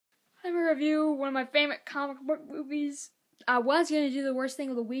Let me review one of my favorite comic book movies. I was going to do the worst thing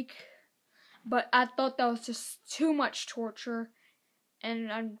of the week, but I thought that was just too much torture,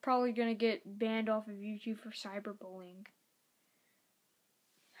 and I'm probably going to get banned off of YouTube for cyberbullying.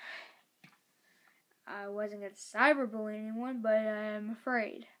 I wasn't going to cyberbully anyone, but I'm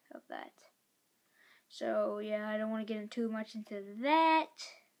afraid of that. So, yeah, I don't want to get too much into that.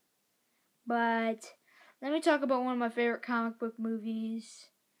 But let me talk about one of my favorite comic book movies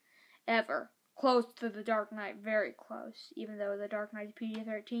ever. Close to The Dark Knight, very close. Even though The Dark Knight is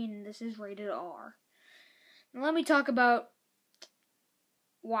PG-13 and this is rated R. Now let me talk about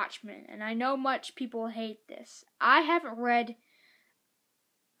Watchmen. And I know much people hate this. I haven't read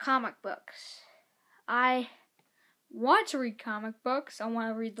comic books. I want to read comic books. I want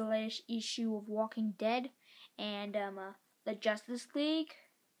to read the latest issue of Walking Dead and the Justice League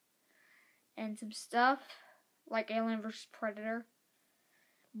and some stuff like Alien vs. Predator.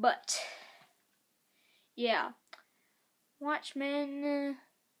 But yeah, Watchmen,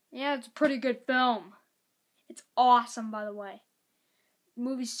 yeah, it's a pretty good film. It's awesome, by the way. The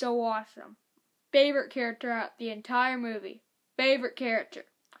movie's so awesome. Favorite character out the entire movie. Favorite character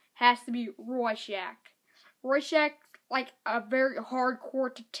has to be Rorschach. Rorschach, like a very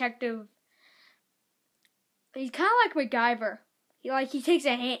hardcore detective. He's kind of like MacGyver. He takes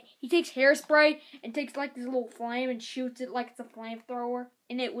hairspray and takes like this little flame and shoots it like it's a flamethrower,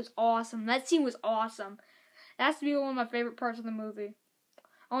 and it was awesome. That scene was awesome. That has to be one of my favorite parts of the movie.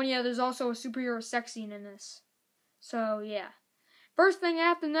 Oh yeah, there's also a superhero sex scene in this. So yeah. First thing I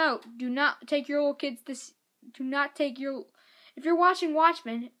have to note: do not take your little kids If you're watching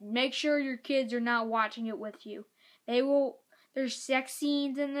Watchmen, make sure your kids are not watching it with you. There's sex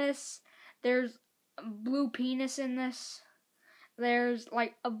scenes in this. There's blue penis in this. There's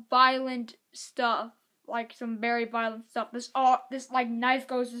like a violent stuff, like some very violent stuff. This like knife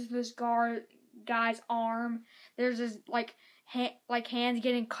goes into this guy's arm. There's this like hands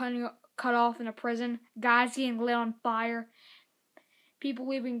getting cut off in a prison. Guys getting lit on fire.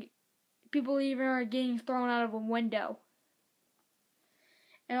 People even are getting thrown out of a window.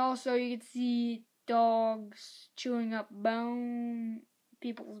 And also you can see dogs chewing up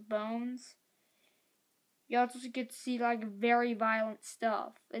people's bones. You also get to see like very violent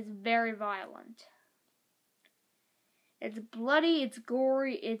stuff. It's very violent. It's bloody, it's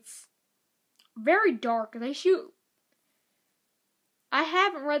gory, it's very dark. I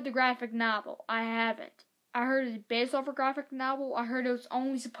haven't read the graphic novel. I haven't. I heard it's based off a graphic novel. I heard it was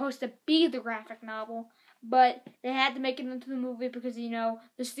only supposed to be the graphic novel, but they had to make it into the movie because, the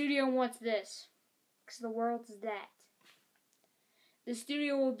studio wants this. Because the world is that. The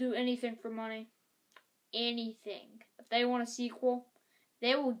studio will do anything for money. Anything. If they want a sequel,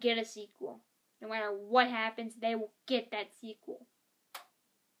 they will get a sequel. No matter what happens, they will get that sequel.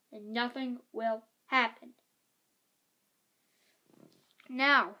 And nothing will happen.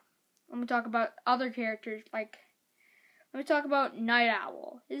 Now, let me talk about other characters. Let me talk about Night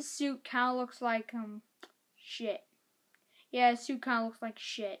Owl. His suit kind of looks like, shit. Yeah, his suit kind of looks like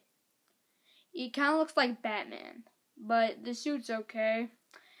shit. He kind of looks like Batman. But the suit's okay.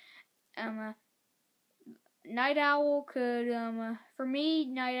 Night Owl for me,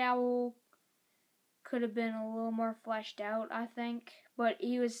 Night Owl could have been a little more fleshed out, I think. But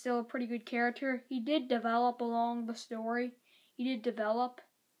he was still a pretty good character. He did develop along the story. He did develop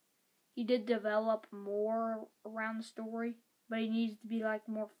more around the story. But he needs to be,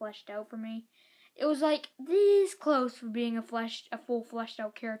 more fleshed out for me. It was, this close for being a full fleshed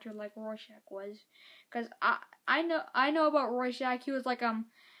out character like Rorschach was. Because I know about Rorschach. He was,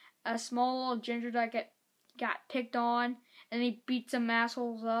 a small little ginger that got picked on, and he beat some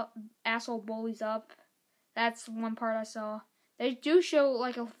asshole bullies up. That's one part I saw. They do show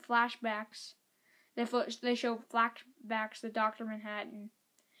flashbacks. They show flashbacks to Dr. Manhattan.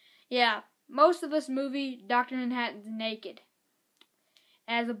 Yeah, most of this movie, Dr. Manhattan's naked.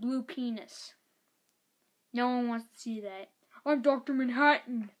 Has a blue penis. No one wants to see that. I'm Dr.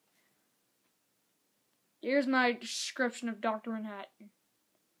 Manhattan. Here's my description of Dr. Manhattan.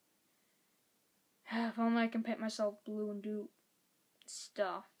 If only I can paint myself blue and do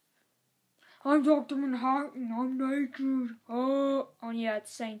stuff. I'm Dr. Manhattan. I'm naked. Oh yeah,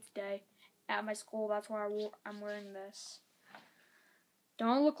 it's Saints Day at my school. That's why I'm wearing this. Don't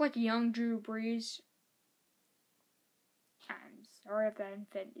I look like a young Drew Brees? I'm sorry if that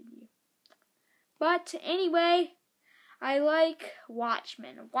offended you. But anyway, I like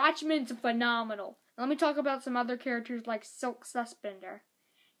Watchmen. Watchmen's phenomenal. Let me talk about some other characters like Silk Suspender.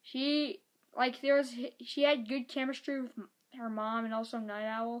 She had good chemistry with her mom and also Night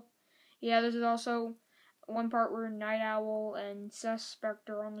Owl. Yeah, there's also one part where Night Owl and Suspect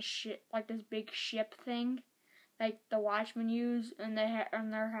are on the ship, like this big ship thing, like the Watchmen use, and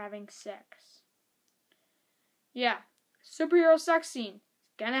they're having sex. Yeah, superhero sex scene.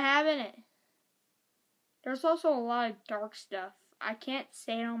 It's gonna have in it. There's also a lot of dark stuff. I can't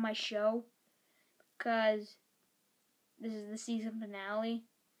say it on my show because this is the season finale,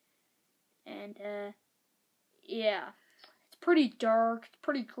 and yeah, it's pretty dark. It's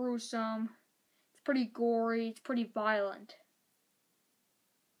pretty gruesome. It's pretty gory. It's pretty violent.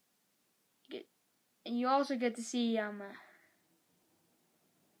 And you also get to see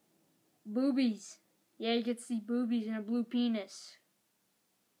boobies. Yeah, you get to see boobies and a blue penis.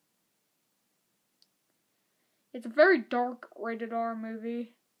 It's a very dark rated R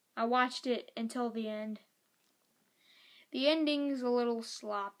movie. I watched it until the end. The ending's a little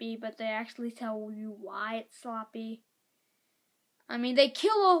sloppy, but they actually tell you why it's sloppy. I mean, they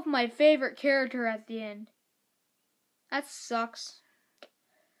kill off my favorite character at the end. That sucks.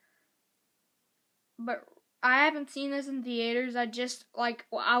 But I haven't seen this in theaters. I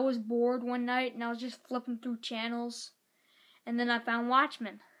was bored one night and I was just flipping through channels. And then I found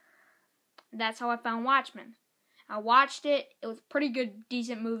Watchmen. That's how I found Watchmen. I watched it. It was a pretty good,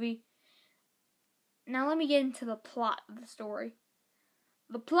 decent movie. Now let me get into the plot of the story.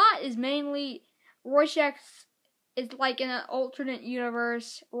 The plot is mainly Rorschach is like in an alternate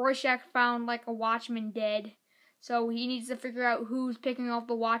universe. Rorschach found like a Watchman dead. So he needs to figure out who's picking off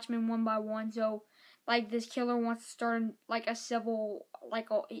the Watchmen one by one. So like this killer wants to start like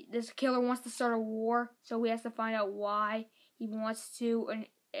this killer wants to start a war. So he has to find out why he wants to and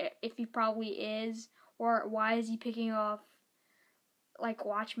if he probably is. Or why is he picking off, like,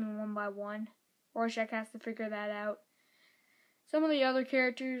 Watchmen one by one? Rorschach has to figure that out. Some of the other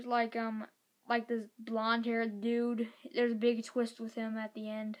characters, like this blonde-haired dude, there's a big twist with him at the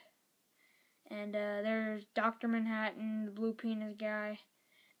end. And, there's Dr. Manhattan, the blue penis guy.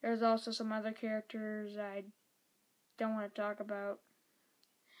 There's also some other characters I don't want to talk about.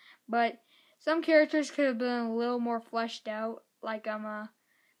 But some characters could have been a little more fleshed out, like,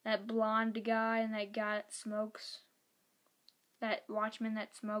 that blonde guy and that guy that smokes. That Watchman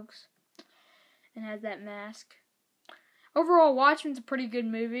that smokes. And has that mask. Overall, Watchmen's a pretty good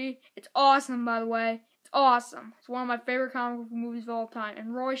movie. It's awesome, by the way. It's awesome. It's one of my favorite comic book movies of all time.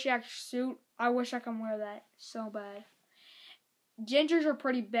 And Rorschach's suit, I wish I could wear that so bad. Gingers are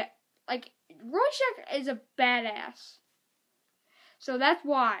pretty bad. Like, Rorschach is a badass. So that's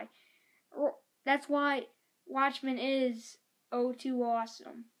why. Watchmen is O2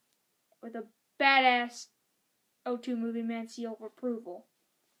 awesome. With a badass O2 movie man seal of approval.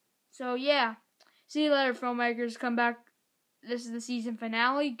 So yeah. See you later, filmmakers. Come back. This is the season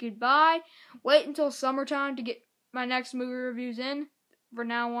finale. Goodbye. Wait until summertime to get my next movie reviews in. For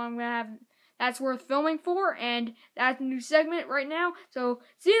now on, I'm gonna have That's Worth Filming For, and that's a new segment right now. So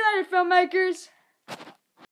see you later, filmmakers.